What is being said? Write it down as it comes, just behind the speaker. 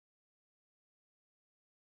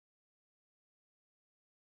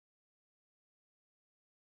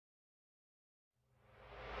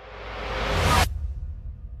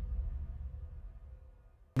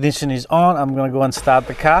ignition is on. I'm gonna go and start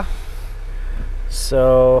the car.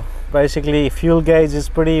 So basically fuel gauge is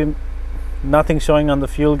nothing showing on the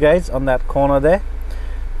fuel gauge on that corner there.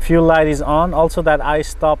 Fuel light is on. Also that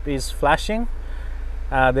I-stop is flashing.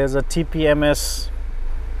 There's a TPMS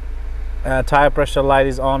tire pressure light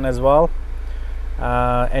is on as well,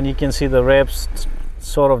 and you can see the revs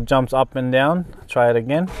sort of jumps up and down. Try it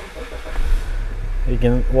again. You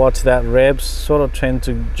can watch that revs sort of tend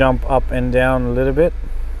to jump up and down a little bit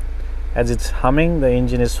as it's humming. The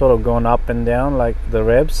engine is sort of going up and down like the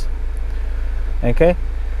revs. Okay,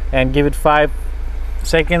 and give it 5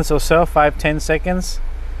 seconds or so, 5-10 seconds,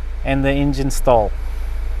 and the engine stall.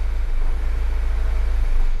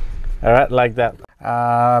 All right, like that.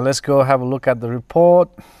 Let's go have a look at the report.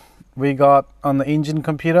 We got on the engine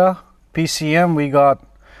computer PCM, we got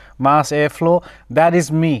mass airflow. That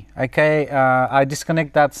is me. Okay, I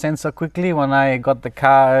disconnect that sensor quickly when I got the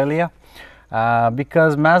car earlier,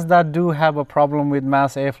 because Mazda do have a problem with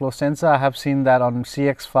mass airflow sensor. I have seen that on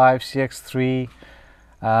CX5, CX3,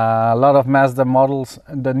 a lot of Mazda models,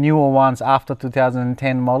 the newer ones after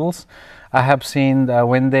 2010 models. I have seen that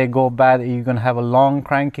when they go bad, you're gonna have a long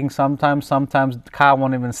cranking sometimes. Sometimes the car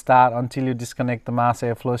won't even start until you disconnect the mass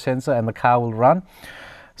airflow sensor and the car will run.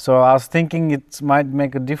 So I was thinking it might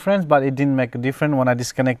make a difference, but it didn't make a difference when I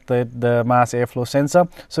disconnected the mass airflow sensor.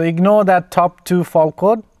 So ignore that top two fault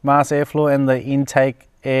code, mass airflow and the intake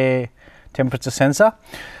air temperature sensor.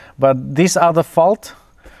 But this other fault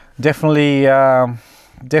definitely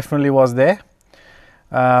was there.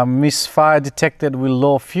 Misfire detected with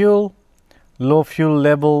low fuel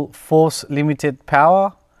level, force limited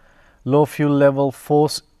power, low fuel level,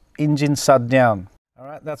 force engine shut down. All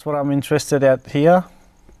right, that's what I'm interested at here.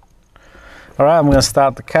 All right, I'm going to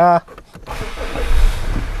start the car.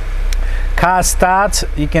 Car starts.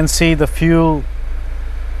 You can see the fuel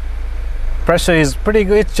pressure is pretty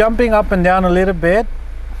good. It's jumping up and down a little bit,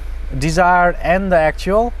 desired and the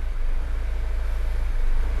actual.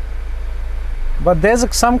 But there's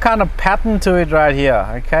some kind of pattern to it right here,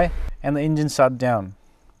 okay? And the engine shut down.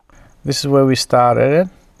 This is where we started it.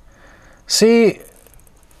 See,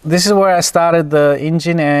 this is where I started the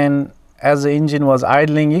engine, and as the engine was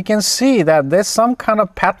idling, you can see that there's some kind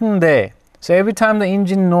of pattern there. So every time the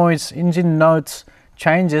engine notes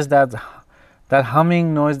changes, that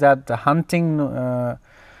humming noise, that the hunting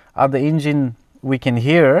of the engine, we can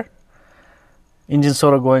hear engine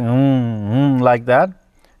sort of going like that.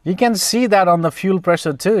 You can see that on the fuel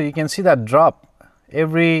pressure too. You can see that drop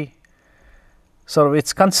every sort of,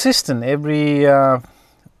 it's consistent every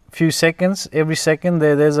few seconds. Every second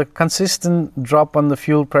there's a consistent drop on the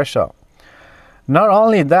fuel pressure. Not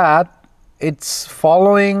only that, it's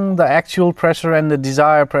following the actual pressure and the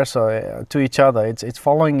desired pressure to each other. It's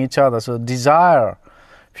following each other. So desired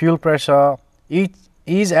fuel pressure, it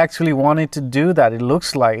is actually wanting to do that. It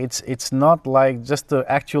looks like it's not like just the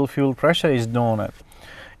actual fuel pressure is doing it.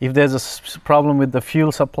 If there's a problem with the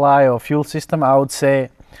fuel supply or fuel system, I would say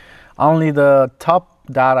only the top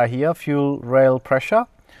data here, fuel rail pressure,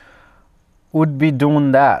 would be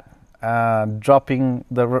doing that, dropping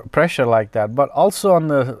the pressure like that. But also on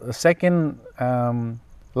the second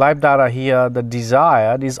live data here, the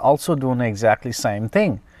desired is also doing exactly same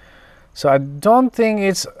thing. So I don't think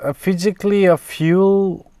it's physically a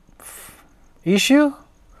fuel issue,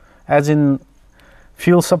 as in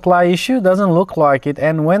fuel supply issue. Doesn't look like it.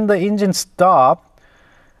 And when the engine stopped,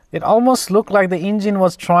 it almost looked like the engine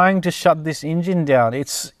was trying to shut this engine down.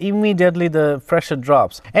 It's immediately the pressure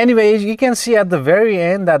drops. Anyway, you can see at the very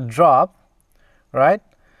end that drop, right?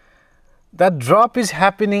 That drop is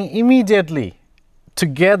happening immediately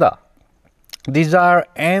together. Desired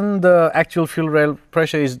and the actual fuel rail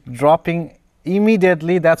pressure is dropping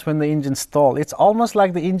immediately. That's when the engine stalls. It's almost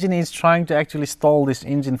like the engine is trying to actually stall this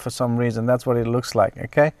engine for some reason. That's what it looks like,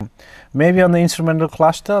 okay? Maybe on the instrumental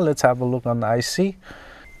cluster. Let's have a look on the IC.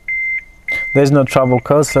 There's no trouble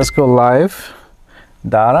codes. Let's go live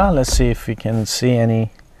data. Let's see if we can see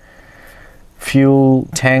any fuel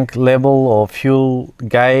tank level or fuel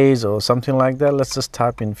gauge or something like that. Let's just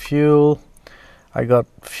type in fuel. I got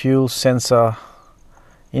fuel sensor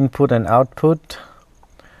input and output.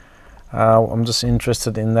 I'm just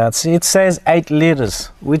interested in that. See, it says 8 liters,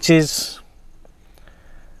 which is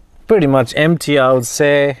pretty much empty, I would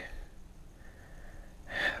say.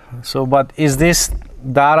 So, but is this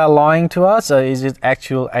data lying to us, or is it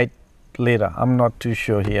actual 8 liter? I'm not too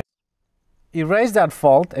sure here. Erase that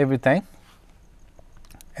fault, everything,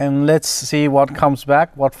 and let's see what comes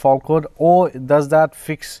back, what fault code, or does that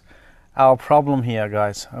fix our problem here,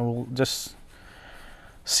 guys? I will just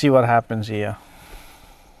see what happens here.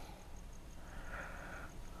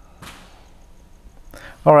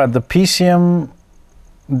 All right, the PCM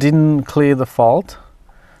didn't clear the fault.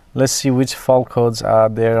 Let's see which fault codes are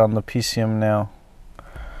there on the PCM now.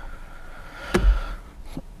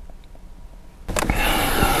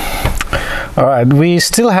 All right, we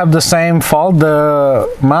still have the same fault.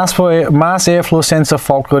 The mass airflow sensor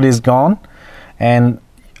fault code is gone, and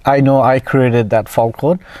I know I created that fault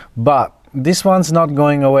code, but this one's not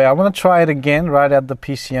going away. I'm going to try it again right at the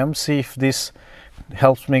PCM, see if this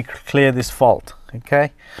helps me clear this fault.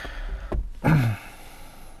 Okay.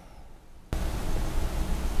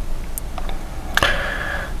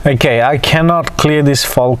 Okay, I cannot clear this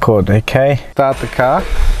fault code. Okay, start the car,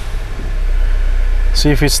 see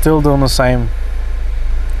if it's still doing the same.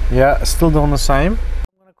 Yeah, still doing the same.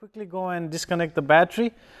 I'm going to quickly go and disconnect the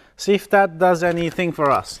battery, see if that does anything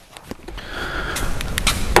for us.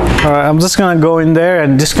 All right, I'm just going to go in there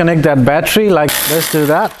and disconnect that battery. Like, let's do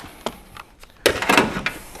that.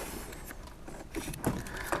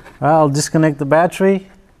 I'll disconnect the battery.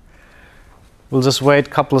 We'll just wait a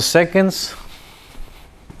couple of seconds.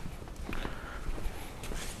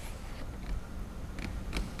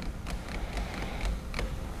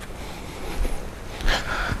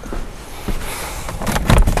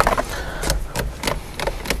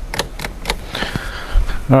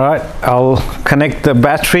 All right, I'll connect the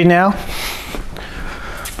battery now.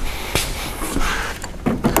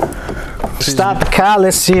 Start the car,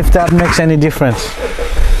 let's see if that makes any difference.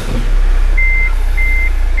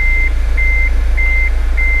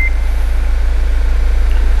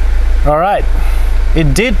 All right,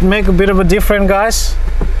 it did make a bit of a difference, guys.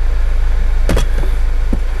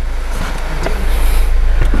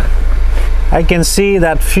 I can see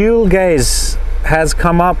that fuel gauge has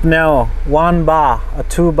come up now, 1 bar, a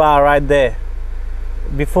 2 bar right there.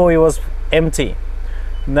 Before it was empty.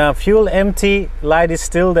 Now fuel empty light is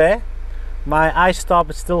still there. My I-stop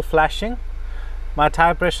is still flashing. My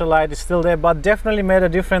tire pressure light is still there, but definitely made a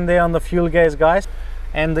difference there on the fuel gauge, guys.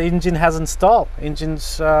 And the engine hasn't stalled.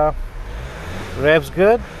 Engine's revs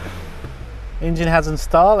good. Engine hasn't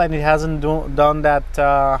stalled, and it hasn't done that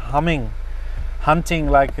hunting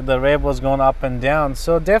like the rev was going up and down.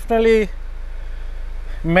 So definitely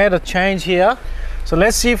made a change here. So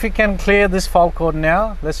let's see if we can clear this fault code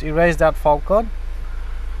now. Let's erase that fault code.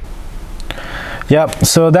 Yep,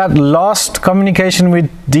 so that lost communication with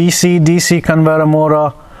DC converter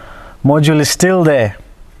motor module is still there.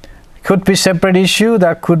 Could be separate issue.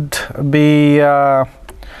 That could be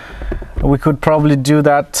we could probably do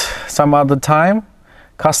that some other time.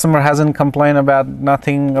 Customer hasn't complained about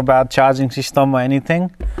nothing about charging system or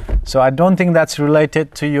anything. So I don't think that's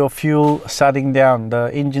related to your fuel shutting down,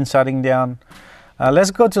 the engine shutting down.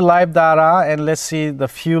 Let's go to live data and let's see the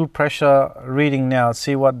fuel pressure reading now,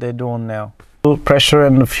 see what they're doing now. Fuel pressure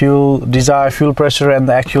and the fuel, desired fuel pressure and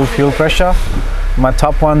the actual fuel pressure. My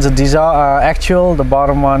top one's a actual, the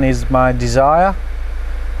bottom one is my desire.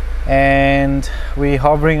 And we're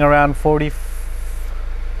hovering around 40,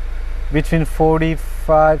 between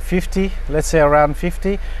 45, 50, let's say around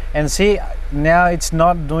 50. And see, now it's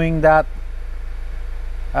not doing that,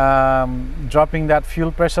 dropping that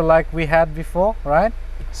fuel pressure like we had before, right?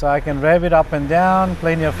 So I can rev it up and down,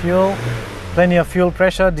 plenty of fuel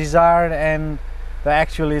pressure, desired and the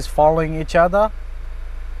actual is following each other.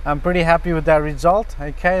 I'm pretty happy with that result.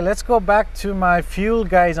 Okay, let's go back to my fuel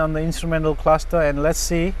gauge on the instrumental cluster and let's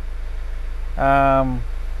see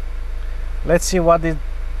what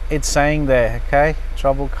it's saying there. Okay,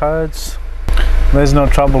 trouble codes. There's no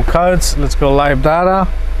trouble codes. Let's go live data.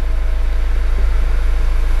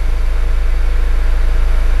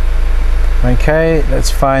 Okay,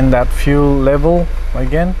 let's find that fuel level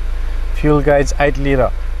again. Fuel gauge 8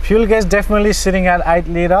 liter. Fuel gauge definitely sitting at 8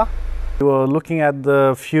 liter. We were looking at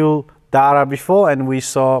the fuel data before and we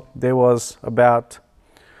saw there was about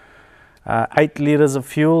 8 liters of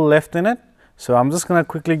fuel left in it. So I'm just going to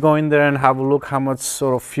quickly go in there and have a look how much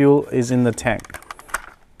sort of fuel is in the tank.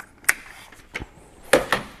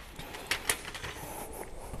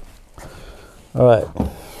 All right,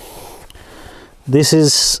 this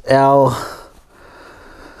is our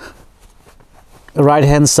right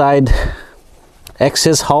hand side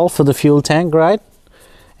access hole for the fuel tank, right?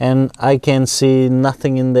 And I can see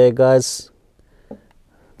nothing in there, guys.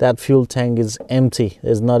 That fuel tank is empty.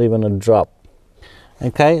 There's not even a drop.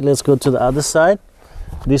 Okay, let's go to the other side.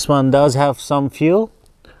 This one does have some fuel.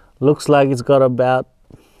 Looks like it's got about,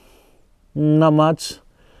 not much,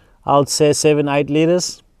 I would say 7-8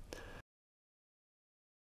 liters.